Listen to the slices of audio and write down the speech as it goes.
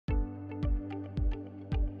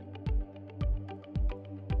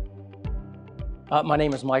My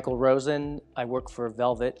name is Michael Rosen. I work for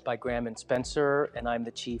Velvet by Graham & Spencer, and I'm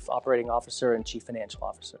the Chief Operating Officer and Chief Financial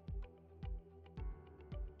Officer.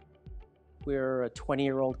 We're a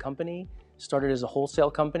 20-year-old company, started as a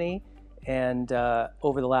wholesale company, and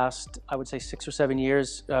over the last, I would say, 6 or 7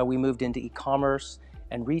 years, we moved into e-commerce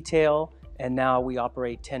and retail, and now we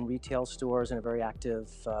operate 10 retail stores and a very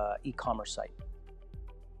active e-commerce site.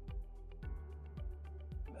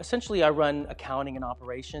 Essentially, I run accounting and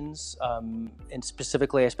operations, and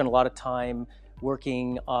specifically, I spend a lot of time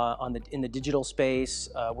working in the digital space,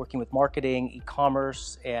 working with marketing,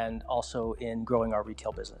 e-commerce, and also in growing our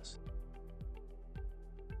retail business.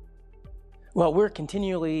 Well, we're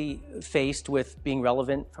continually faced with being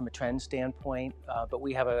relevant from a trend standpoint, but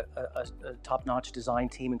we have a top-notch design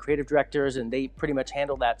team and creative directors, and they pretty much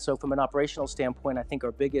handle that. So from an operational standpoint, I think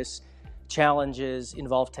our biggest challenges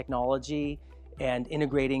involve technology and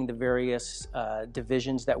integrating the various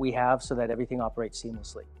divisions that we have so that everything operates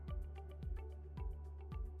seamlessly.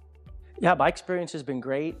 Yeah, my experience has been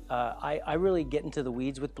great. I really get into the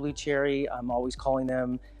weeds with BlueCherry. I'm always calling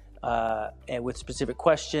them and with specific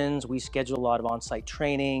questions. We schedule a lot of on-site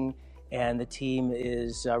training, and the team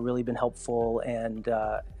is really been helpful and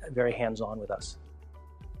very hands-on with us.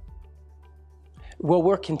 Well,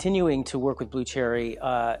 we're continuing to work with BlueCherry.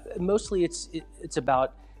 Mostly it's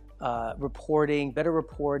about better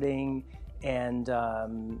reporting, and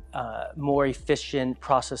more efficient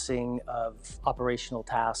processing of operational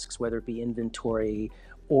tasks, whether it be inventory,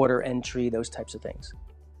 order entry, those types of things.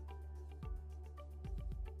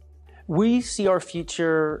 We see our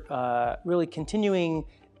future really continuing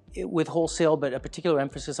with wholesale, but a particular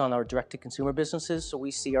emphasis on our direct-to-consumer businesses. So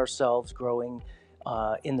we see ourselves growing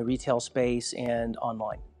in the retail space and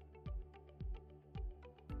online.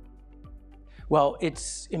 Well,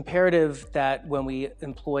 it's imperative that when we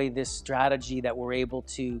employ this strategy that we're able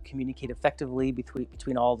to communicate effectively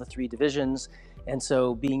between all the three divisions. And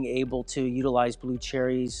so being able to utilize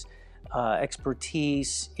BlueCherry's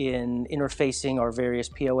expertise in interfacing our various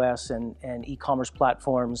POS and e-commerce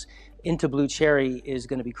platforms into BlueCherry is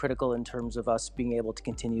going to be critical in terms of us being able to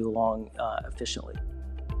continue along efficiently.